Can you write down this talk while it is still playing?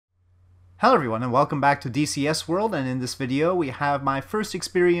Hello everyone and welcome back to DCS World, and in this video we have my first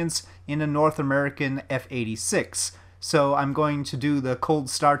experience in a North American F-86. So I'm going to do the cold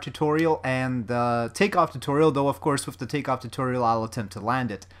start tutorial and the takeoff tutorial, though of course with the takeoff tutorial I'll attempt to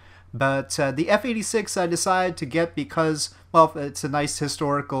land it. But the F-86 I decided to get because, well, it's a nice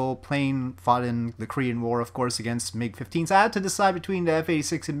historical plane, fought in the Korean War of course against MiG-15s. I had to decide between the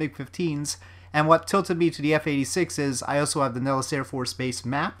F-86 and MiG-15s, and what tilted me to the F-86 is I also have the Nellis Air Force Base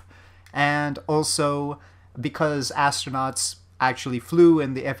map. And also, because astronauts actually flew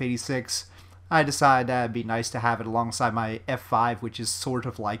in the F-86, I decided that it'd be nice to have it alongside my F-5, which is sort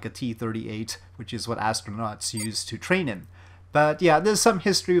of like a T-38, which is what astronauts use to train in. But yeah, there's some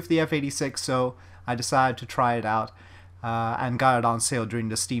history with the F-86, so I decided to try it out and got it on sale during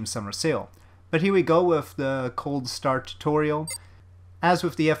the Steam Summer Sale. But here we go with the cold start tutorial. As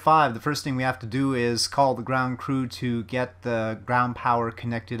with the F-5, the first thing we have to do is call the ground crew to get the ground power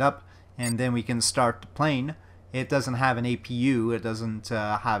connected up, and then we can start the plane. It doesn't have an APU, it doesn't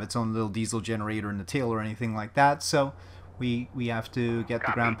have its own little diesel generator in the tail or anything like that, so we have to get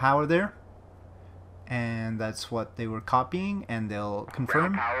the ground power there. And that's what they were copying, and they'll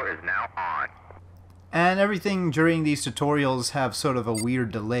confirm. Ground power is now on. And everything during these tutorials have sort of a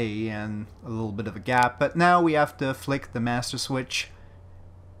weird delay and a little bit of a gap, but now we have to flick the master switch,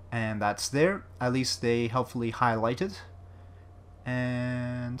 and that's there. At least they helpfully highlight it.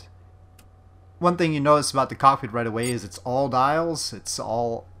 And one thing you notice about the cockpit right away is it's all dials, it's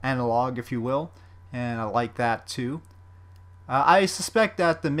all analog if you will, and I like that too. I suspect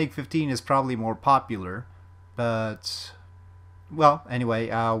that the MiG-15 is probably more popular, but well,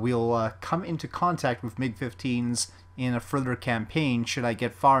 anyway, we'll come into contact with MiG-15s in a further campaign should I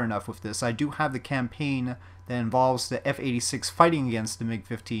get far enough with this. I do have the campaign that involves the F-86 fighting against the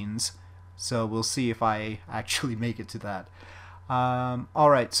MiG-15s, so we'll see if I actually make it to that.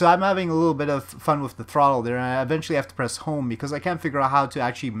 Alright, so I'm having a little bit of fun with the throttle there, and I eventually have to press home because I can't figure out how to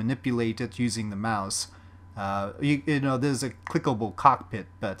actually manipulate it using the mouse. You know, there's a clickable cockpit,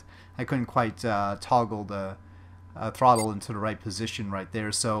 but I couldn't quite toggle the throttle into the right position right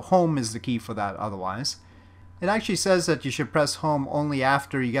there, so home is the key for that otherwise. It actually says that you should press home only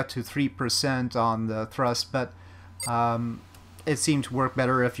after you get to 3% on the thrust, but it seemed to work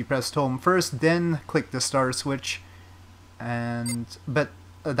better if you pressed home first, then click the start switch. But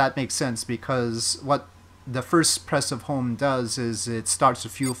that makes sense because what the first press of home does is it starts the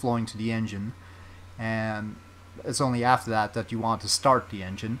fuel flowing to the engine, and it's only after that that you want to start the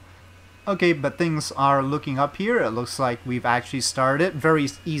engine. Okay, but things are looking up here. It looks like we've actually started it. Very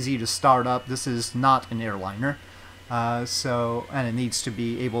easy to start up. This is not an airliner, and it needs to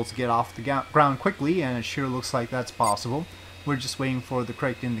be able to get off the ground quickly, and it sure looks like that's possible. We're just waiting for the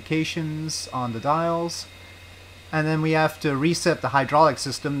correct indications on the dials. And then we have to reset the hydraulic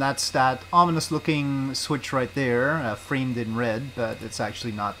system. That's that ominous looking switch right there, framed in red, but it's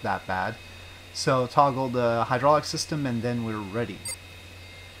actually not that bad. So toggle the hydraulic system and then we're ready.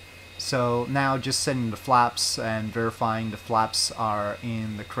 So now just setting the flaps and verifying the flaps are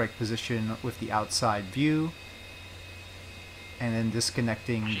in the correct position with the outside view. And then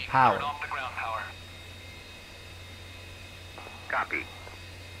disconnecting the power. Turn off the ground power. Copy.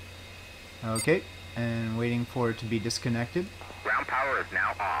 Okay. And waiting for it to be disconnected. Ground power is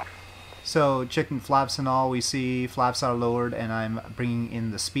now off. So checking flaps and all, we see flaps are lowered and I'm bringing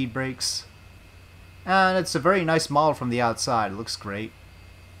in the speed brakes. And it's a very nice model from the outside, it looks great.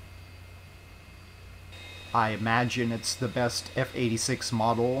 I imagine it's the best F-86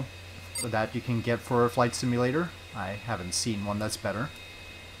 model that you can get for a flight simulator. I haven't seen one that's better.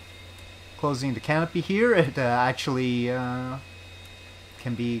 Closing the canopy here, it actually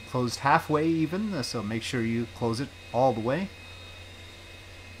can be closed halfway even, so make sure you close it all the way.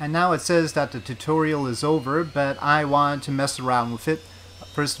 And now it says that the tutorial is over, but I wanted to mess around with it.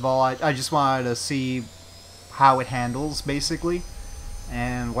 First of all, I just wanted to see how it handles basically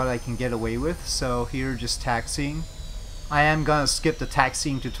and what I can get away with. So here, just taxiing. I am gonna skip the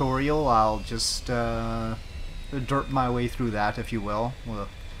taxiing tutorial. I'll just dirt my way through that, if you will.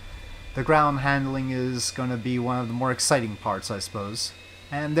 The ground handling is gonna be one of the more exciting parts, I suppose.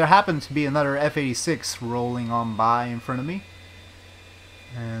 And there happened to be another F-86 rolling on by in front of me.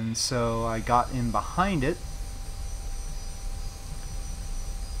 And so I got in behind it.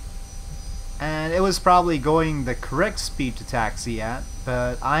 And it was probably going the correct speed to taxi at,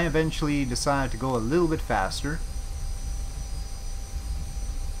 but I eventually decided to go a little bit faster.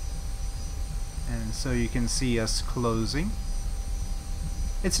 And so you can see us closing.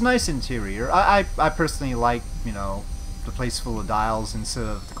 It's a nice interior. I personally like, you know, the place full of dials instead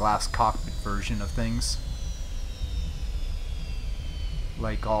of the glass cockpit version of things.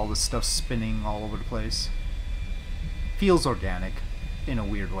 like all the stuff spinning all over the place. Feels organic in a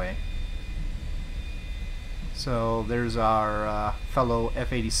weird way. So there's our fellow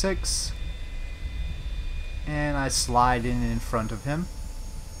F-86, and I slide in front of him.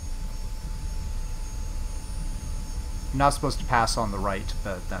 I'm not supposed to pass on the right,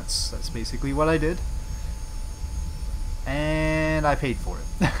 but that's basically what I did. And I paid for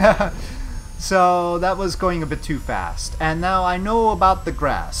it. So that was going a bit too fast. And now I know about the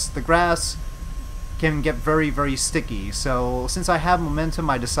grass. The grass can get very, very sticky. So since I have momentum,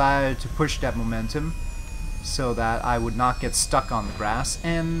 I decided to push that momentum so that I would not get stuck on the grass.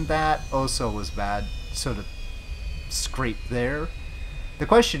 And that also was bad. Sort of scrape there. The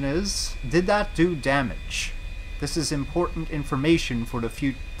question is, did that do damage? This is important information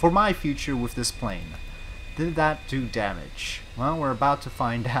for my future with this plane. Did that do damage? Well, we're about to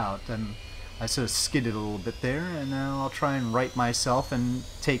find out, and I sort of skidded a little bit there, and now I'll try and right myself and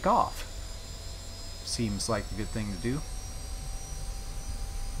take off. Seems like a good thing to do.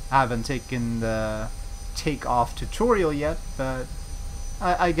 I haven't taken the takeoff tutorial yet, but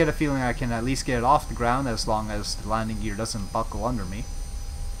I get a feeling I can at least get it off the ground as long as the landing gear doesn't buckle under me.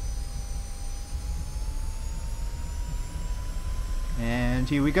 And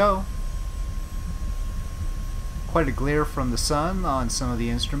here we go. Quite a glare from the sun on some of the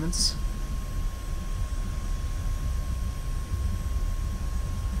instruments.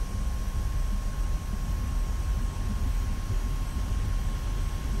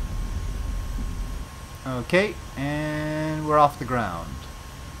 Okay, and we're off the ground.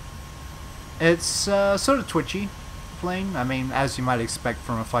 It's sort of twitchy plane, I mean, as you might expect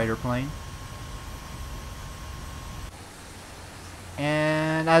from a fighter plane.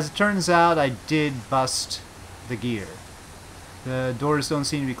 And as it turns out, I did bust the gear. The doors don't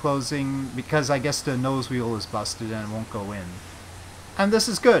seem to be closing because I guess the nose wheel is busted and it won't go in. And this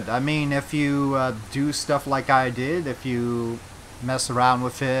is good. I mean, if you do stuff like I did, if you mess around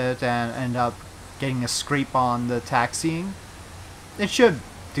with it and end up getting a scrape on the taxiing, it should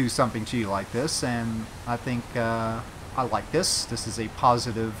do something to you like this, and I think I like this. This is a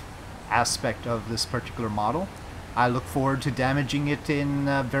positive aspect of this particular model. I look forward to damaging it in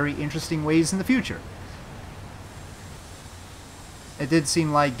very interesting ways in the future. It did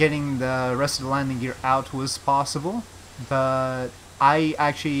seem like getting the rest of the landing gear out was possible, but I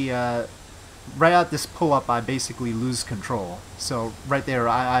actually, right at this pull-up, I basically lose control. So right there,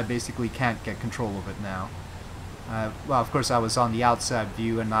 I basically can't get control of it now. Well, of course, I was on the outside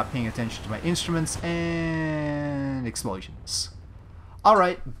view and not paying attention to my instruments, and explosions.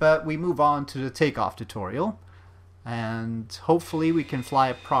 Alright, but we move on to the takeoff tutorial, and hopefully we can fly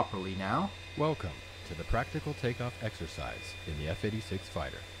it properly now. Welcome to the practical takeoff exercise in the F-86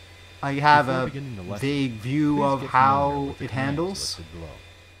 fighter. I have Before a beginning the lesson, vague view please of get familiar how with the it commands handles. listed below.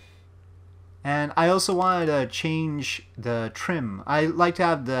 And I also wanted to change the trim. I like to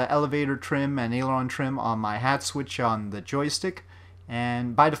have the elevator trim and aileron trim on my hat switch on the joystick.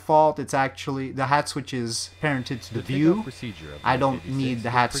 And by default, it's actually, the hat switch is parented to the view. takeoff procedure of the I don't F-86 need the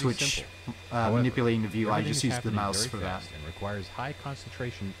is hat pretty switch simple. However, manipulating the view. I everything just is use the happening mouse very for that. fast and requires high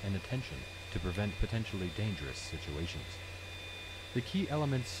concentration and attention to prevent potentially dangerous situations. The key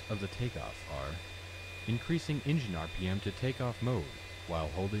elements of the takeoff are increasing engine RPM to takeoff mode while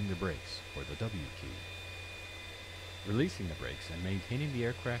holding the brakes, or the W key. Releasing the brakes and maintaining the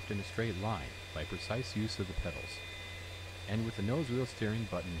aircraft in a straight line by precise use of the pedals, and with the nose wheel steering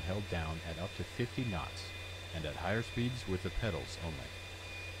button held down at up to 50 knots, and at higher speeds with the pedals only.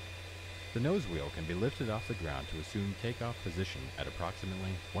 The nose wheel can be lifted off the ground to assume takeoff position at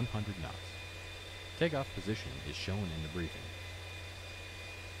approximately 100 knots. Takeoff position is shown in the briefing.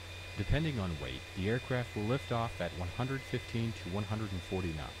 Depending on weight, the aircraft will lift off at 115 to 140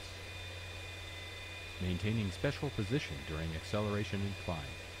 knots. Maintaining special position during acceleration and climb,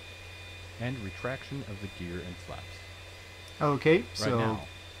 and retraction of the gear and flaps. Okay, Right so now,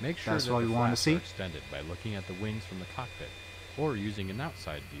 make sure that's that what the we want to flaps see. are extended by looking at the wings from the cockpit, or using an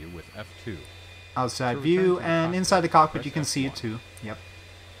outside view with F2. outside to return view, to the and cockpit, inside the cockpit press you can see it F1. too. Yep.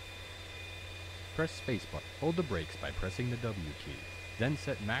 Press spacebar. Hold the brakes by pressing the W key. Then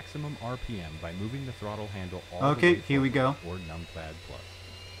set maximum RPM by moving the throttle handle all the Okay, way here we forward, go. or numpad plus.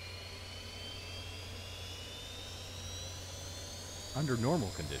 Under normal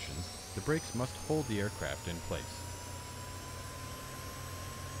conditions, the brakes must hold the aircraft in place.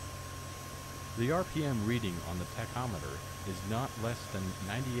 The RPM reading on the tachometer is not less than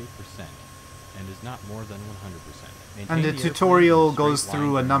 98% and is not more than 100%. And Maintain the airplane in tutorial a straight goes line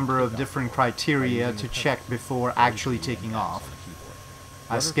through a during number of takeoff different by criteria using to the check pedals, before R actually key, and taking taps off. on the keyboard.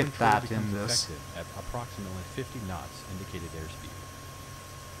 I Rudder skipped control that in becomes this. effective at approximately 50 knots indicated airspeed.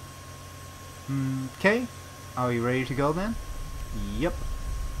 Okay, are we ready to go then? Yep.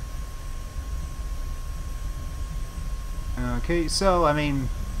 Okay, so I mean,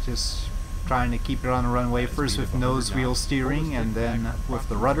 just trying to keep it on the runway first with nose wheel steering and then with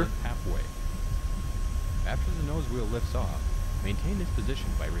the rudder. Halfway. After the nose wheel lifts off, maintain this position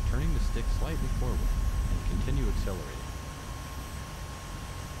by returning the stick slightly forward and continue accelerating.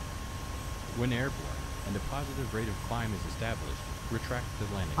 When airborne and a positive rate of climb is established, retract the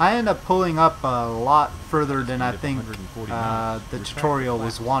landing. I end up pulling up a lot further than I Speed of think 140 knots, the retract tutorial the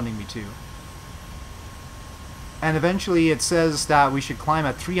was flaps. wanting me to. And eventually it says that we should climb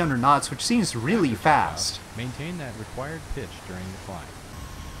at 300 knots, which seems really After takeoff, fast. Maintain that required pitch during the climb.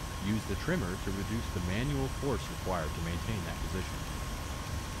 Use the trimmer to reduce the manual force required to maintain that position.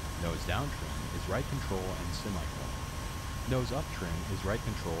 Nose down trim is right control and semicolon. Nose up trim is right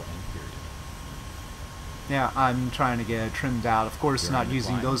control and period. Yeah, I'm trying to get it trimmed out. Of course, During not the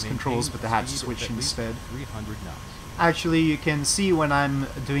using climb, those maintain controls, a but the hatch speed of switch at least instead. 300 knots. Actually, you can see when I'm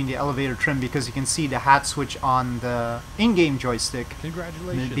doing the elevator trim because you can see the hat switch on the in-game joystick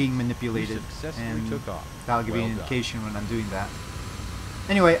Congratulations. being You manipulated, successfully and took off. that'll give you Well an done. indication when I'm doing that.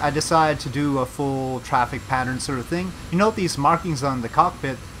 Anyway, I decided to do a full traffic pattern sort of thing. You note these markings on the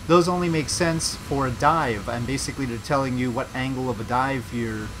cockpit, those only make sense for a dive, and basically they're telling you what angle of a dive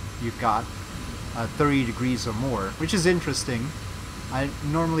you've got, 30 degrees or more, which is interesting. I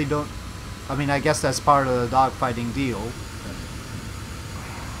normally don't, I mean, I guess that's part of the dogfighting deal.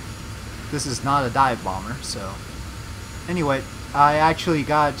 This is not a dive bomber, so... Anyway, I actually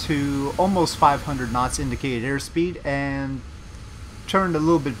got to almost 500 knots indicated airspeed and turned a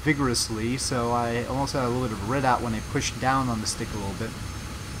little bit vigorously, so I almost had a little bit of red out when I pushed down on the stick a little bit.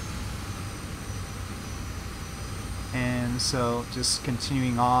 And so, just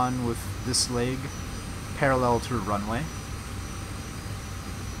continuing on with this leg, parallel to the runway.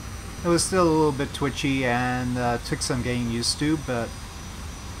 It was still a little bit twitchy and took some getting used to, but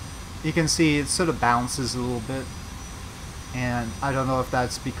you can see it sort of bounces a little bit. And I don't know if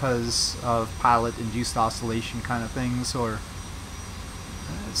that's because of pilot-induced oscillation kind of things, or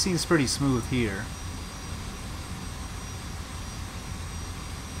it seems pretty smooth here.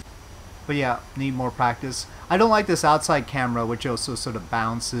 But yeah, need more practice. I don't like this outside camera, which also sort of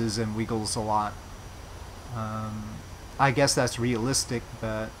bounces and wiggles a lot. I guess that's realistic,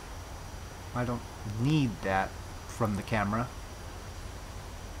 but I don't need that from the camera.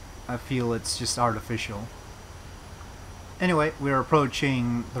 I feel it's just artificial. Anyway, we're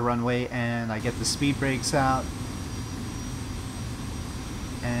approaching the runway and I get the speed brakes out.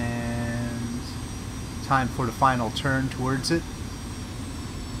 And time for the final turn towards it.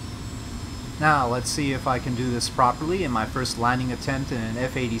 Now, let's see if I can do this properly in my first landing attempt in an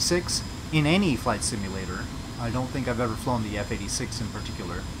F-86 in any flight simulator. I don't think I've ever flown the F-86 in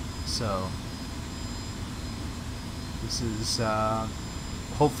particular, so this is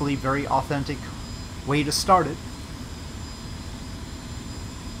hopefully very authentic way to start it.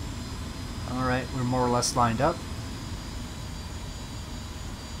 Alright, we're more or less lined up.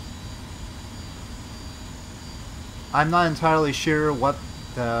 I'm not entirely sure what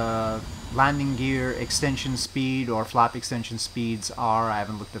the landing gear extension speed or flap extension speeds are. I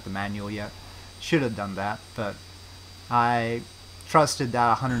haven't looked at the manual yet. Should have done that, but I trusted that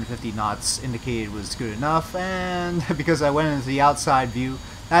 150 knots indicated was good enough, and because I went into the outside view,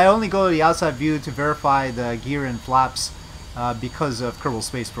 I only go to the outside view to verify the gear and flaps because of Kerbal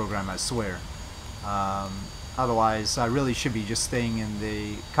Space Program, I swear. Otherwise, I really should be just staying in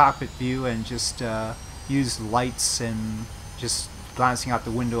the cockpit view and just use lights and just glancing out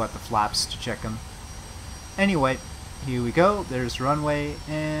the window at the flaps to check them. Anyway, here we go. There's runway,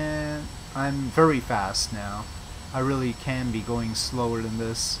 and I'm very fast now. I really can be going slower than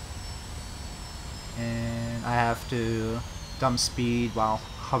this. And I have to dump speed while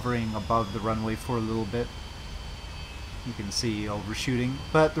hovering above the runway for a little bit. You can see overshooting,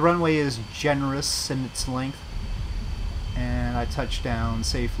 but the runway is generous in its length, and I touch down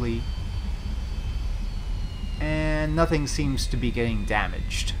safely, and nothing seems to be getting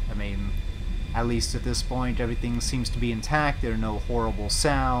damaged. I mean, at least at this point everything seems to be intact. There are no horrible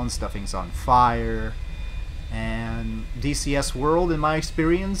sounds, nothing's on fire, and DCS World, in my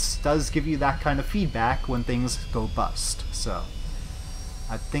experience, does give you that kind of feedback when things go bust, so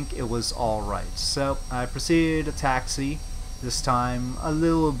I think it was alright. So I proceeded to taxi, this time a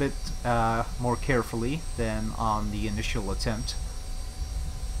little bit more carefully than on the initial attempt.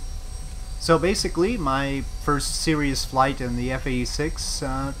 So basically, my first serious flight in the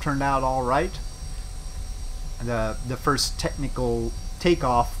F-86 turned out alright. The first technical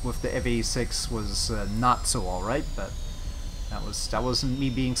takeoff with the F-86 was not so alright, but That wasn't me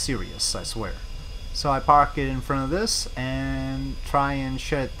being serious, I swear. So I park it in front of this and try and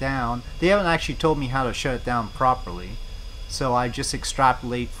shut it down. They haven't actually told me how to shut it down properly, so I just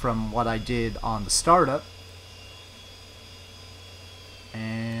extrapolate from what I did on the startup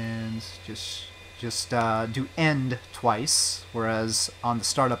and just do end twice, whereas on the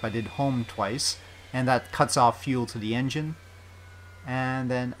startup I did home twice, and that cuts off fuel to the engine.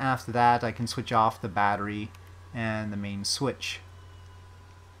 And then after that I can switch off the battery and the main switch.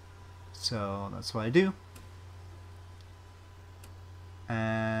 So that's what I do.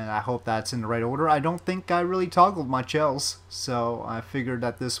 And I hope that's in the right order. I don't think I really toggled much else, so I figured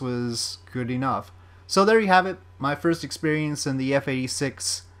that this was good enough. So there you have it, my first experience in the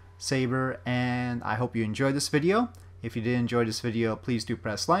F-86 Sabre, and I hope you enjoyed this video. If you did enjoy this video, please do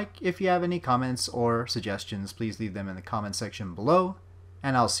press like. If you have any comments or suggestions, please leave them in the comment section below,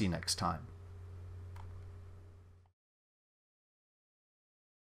 and I'll see you next time.